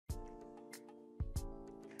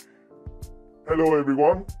Hello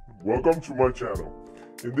everyone, welcome to my channel.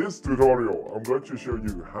 In this tutorial, I'm going to show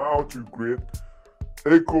you how to create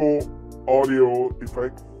echo audio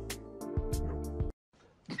effect.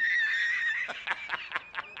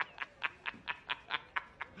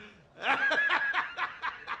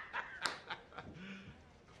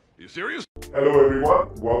 You serious? Hello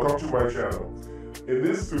everyone, welcome to my channel. In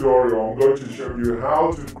this tutorial, I'm going to show you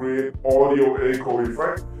how to create audio echo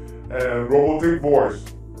effect and robotic voice.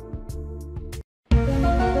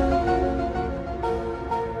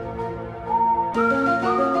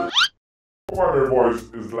 My voice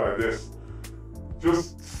is like this.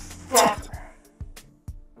 Just stop.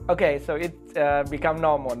 Okay, so it become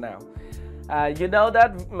normal now. You know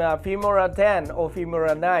that Filmora 10 or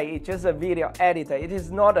Filmora 9 is just a video editor. It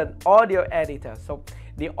is not an audio editor. So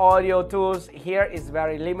the audio tools here is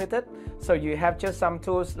very limited. So you have just some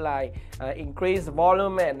tools like increase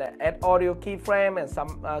volume and add audio keyframe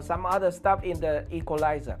and some other stuff in the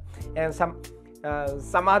equalizer and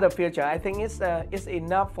some other feature. I think it's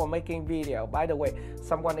enough for making video. By the way,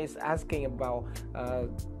 someone is asking about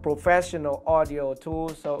professional audio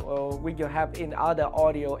tools. So will you have in other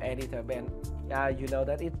audio editor? Ben, you know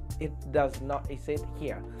that it does not exist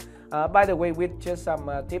here. By the way, with just some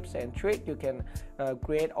tips and tricks, you can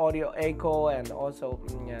create audio echo and also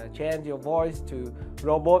change your voice to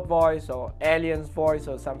robot voice or alien's voice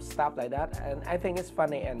or some stuff like that. And I think it's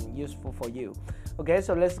funny and useful for you. Okay,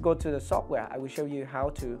 so let's go to the software. I will show you how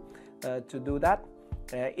to do that.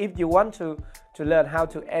 If you want to learn how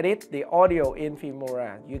to edit the audio in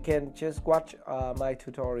Filmora, you can just watch my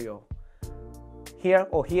tutorial here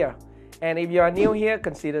or here. And if you are new here,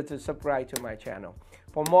 consider to subscribe to my channel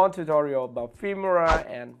for more tutorial about Filmora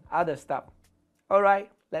and other stuff. All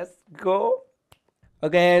right, let's go.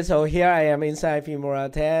 Okay, so here I am inside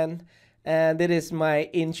Filmora 10, and this is my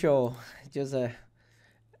intro. Just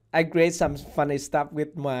I create some funny stuff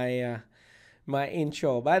with my my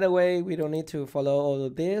intro. By the way, we don't need to follow all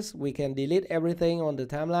of this. We can delete everything on the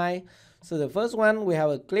timeline. So the first one, we have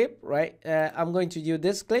a clip, right? I'm going to use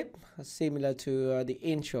this clip similar to the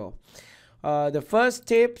intro. The first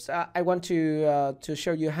tips, I want to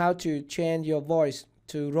show you how to change your voice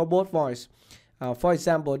to robot voice. For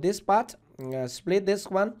example, this part, split this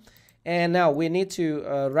one, and now we need to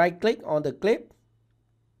right click on the clip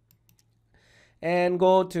and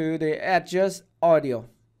go to the adjust audio.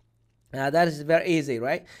 That is very easy,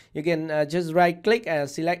 right? You can just right click and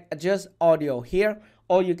select adjust audio here,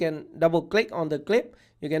 or you can double click on the clip.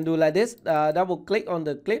 You can do like this, double click on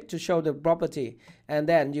the clip to show the property, and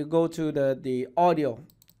then you go to the audio.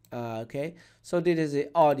 Okay, so this is the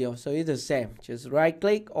audio, so it's the same. Just right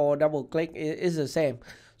click or double click is the same.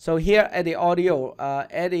 So here at the audio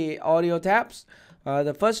tabs,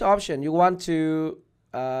 the first option you want to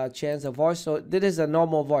change the voice. So this is a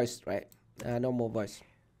normal voice, right? Normal voice.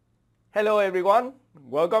 Hello everyone,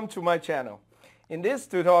 welcome to my channel. In this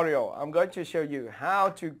tutorial, I'm going to show you how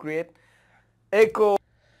to create echo.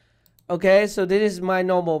 Okay, so this is my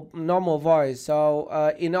normal voice. So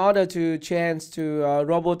in order to change to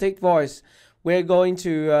robotic voice, we're going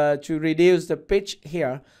to reduce the pitch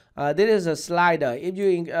here. This is a slider. If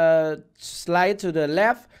you slide to the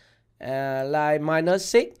left, like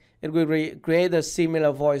 -6, it will create a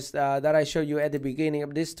similar voice that I showed you at the beginning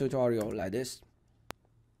of this tutorial, like this.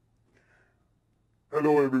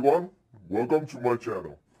 Hello everyone, welcome to my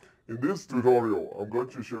channel. In this tutorial, I'm going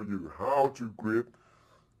to show you how to create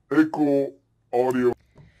echo audio.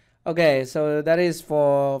 Okay, so that is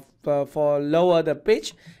for lower the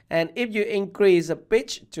pitch, and if you increase the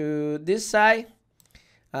pitch to this side,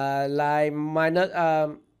 like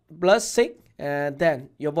 +6, and then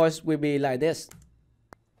your voice will be like this.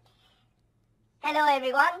 Hello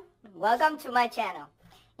everyone, welcome to my channel.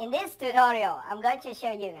 In this tutorial, I'm going to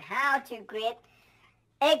show you how to create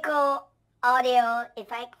echo audio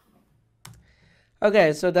effect.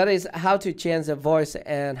 Okay, so that is how to change the voice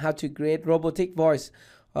and how to create robotic voice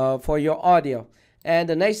for your audio. And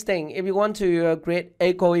the next thing, if you want to create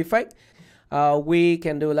echo effect, we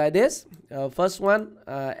can do like this. First one,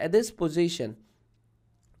 at this position.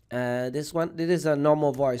 This is a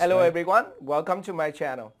normal voice. Hello right? Everyone, welcome to my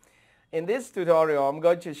channel. In this tutorial, I'm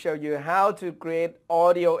going to show you how to create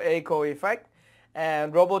audio echo effect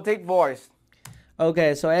and robotic voice.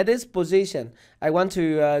 Okay, so at this position, I want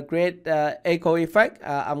to create echo effect.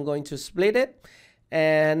 I'm going to split it,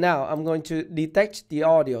 and now I'm going to detach the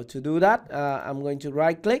audio. To do that, I'm going to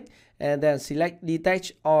right click and then select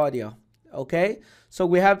detach audio. Okay, so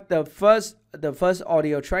we have the first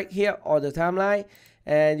audio track here on the timeline,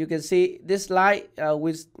 and you can see this light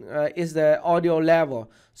which is the audio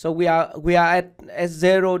level. So we are at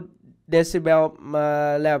 0 decibel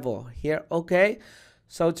level here. Okay,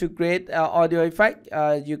 so to create audio effect,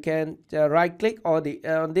 you can right click on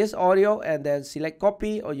this audio and then select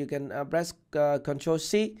copy, or you can press Control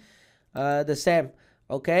C, the same.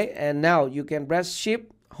 Okay, and now you can press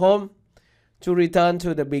Shift Home to return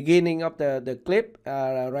to the beginning of the clip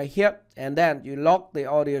right here, and then you lock the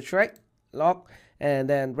audio track, lock, and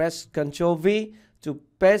then press Control V to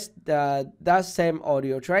paste that same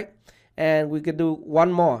audio track, and we can do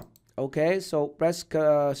one more. Okay, so press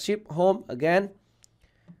Shift Home again,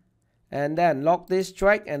 and then lock this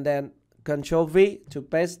track, and then Control V to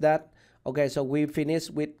paste that. Okay, so we finish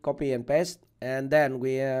with copy and paste, and then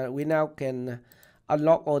we now can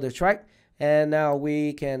unlock all the track, and now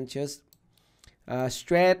we can just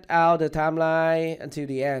stretch out the timeline until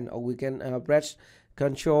the end, or we can press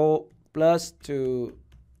Control plus to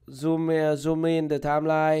zoom in the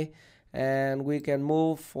timeline, and we can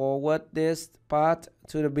move forward this part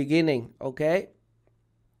to the beginning. Okay,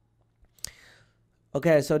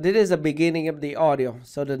 so this is the beginning of the audio.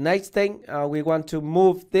 So the next thing, we want to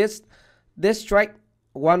move this track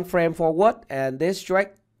 1 frame forward and this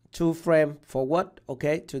track 2 frame forward.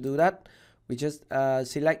 Okay, to do that, we just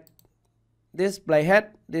select this playhead.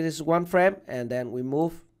 This is 1 frame, and then we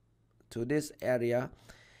move to this area,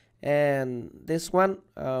 and this one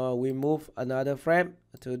we move another frame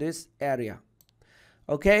to this area.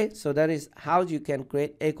 Okay, so that is how you can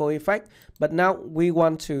create echo effect. But now we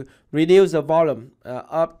want to reduce the volume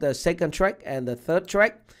of the second track and the third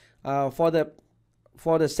track. For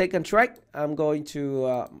the second track, I'm going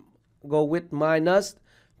to go with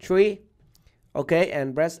 -3. Okay,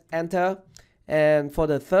 and press enter. And for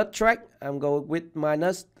the third track, I'm going with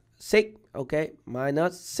 -6. Okay,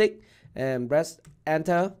 -6, and press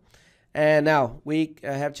enter. And now we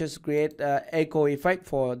have just create echo effect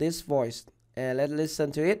for this voice, and let's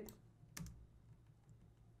listen to it.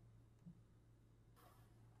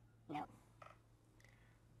 No.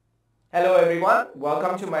 Hello everyone,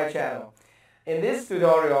 welcome to my channel. In this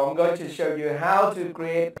tutorial, I'm going to show you how to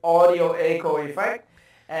create audio echo effect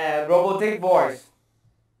and robotic voice.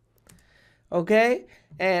 Okay,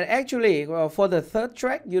 and actually, for the third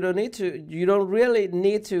track, you don't really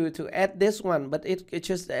need to add this one, but it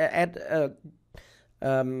just add a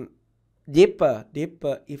deeper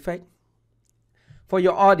effect for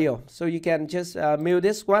your audio. So you can just mute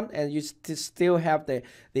this one, and you still have the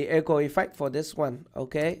echo effect for this one.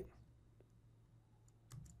 Okay.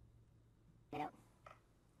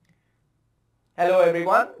 Hello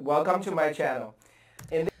everyone, welcome to my channel.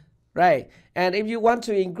 Right, and if you want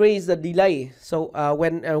to increase the delay, so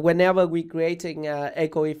whenever we creating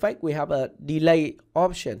echo effect, we have a delay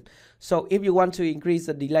option. So if you want to increase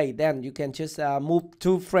the delay, then you can just move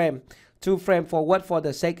 2 frame forward for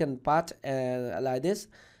the second part, like this.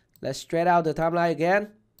 Let's stretch out the timeline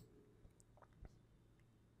again,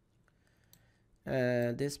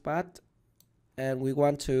 this part, and we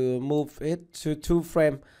want to move it to 2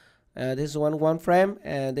 frame. This one 1 frame,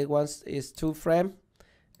 and this one is 2 frame.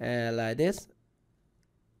 Like this,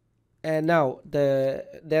 and now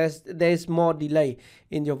there's more delay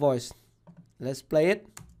in your voice. Let's play it.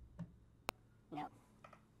 No.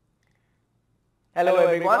 Hello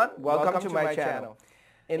everyone, welcome to my channel.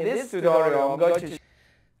 In this tutorial, I'm going to.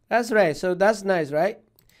 That's right. So that's nice, right?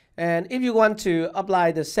 And if you want to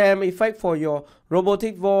apply the same effect for your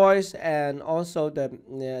robotic voice and also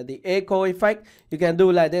the echo effect, you can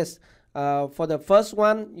do like this. For the first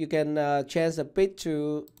one, you can change the pitch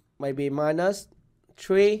to maybe -3,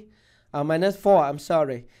 -4, I'm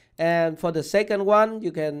sorry. And for the second one,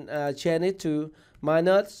 you can change it to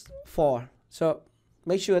 -4. So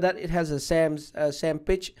make sure that it has the same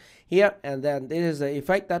pitch here, and then this is the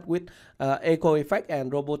effect that with echo effect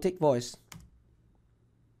and robotic voice.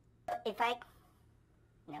 Effect.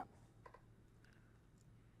 No.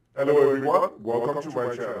 Hello everyone, welcome to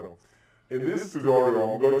my channel. In this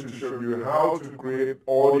tutorial, I'm going to show you how to create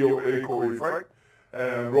audio echo effect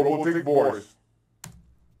and robotic voice.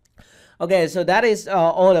 Okay, so that is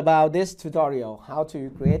all about this tutorial, how to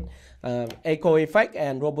create echo effect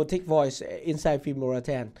and robotic voice inside Filmora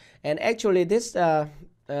 10. And actually this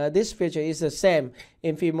feature is the same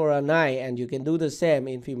in Filmora 9, and you can do the same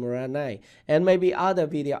in Filmora 9 and maybe other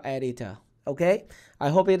video editor. Okay, I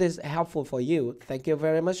hope it is helpful for you. Thank you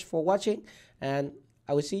very much for watching, and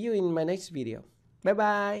I will see you in my next video. Bye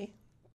bye.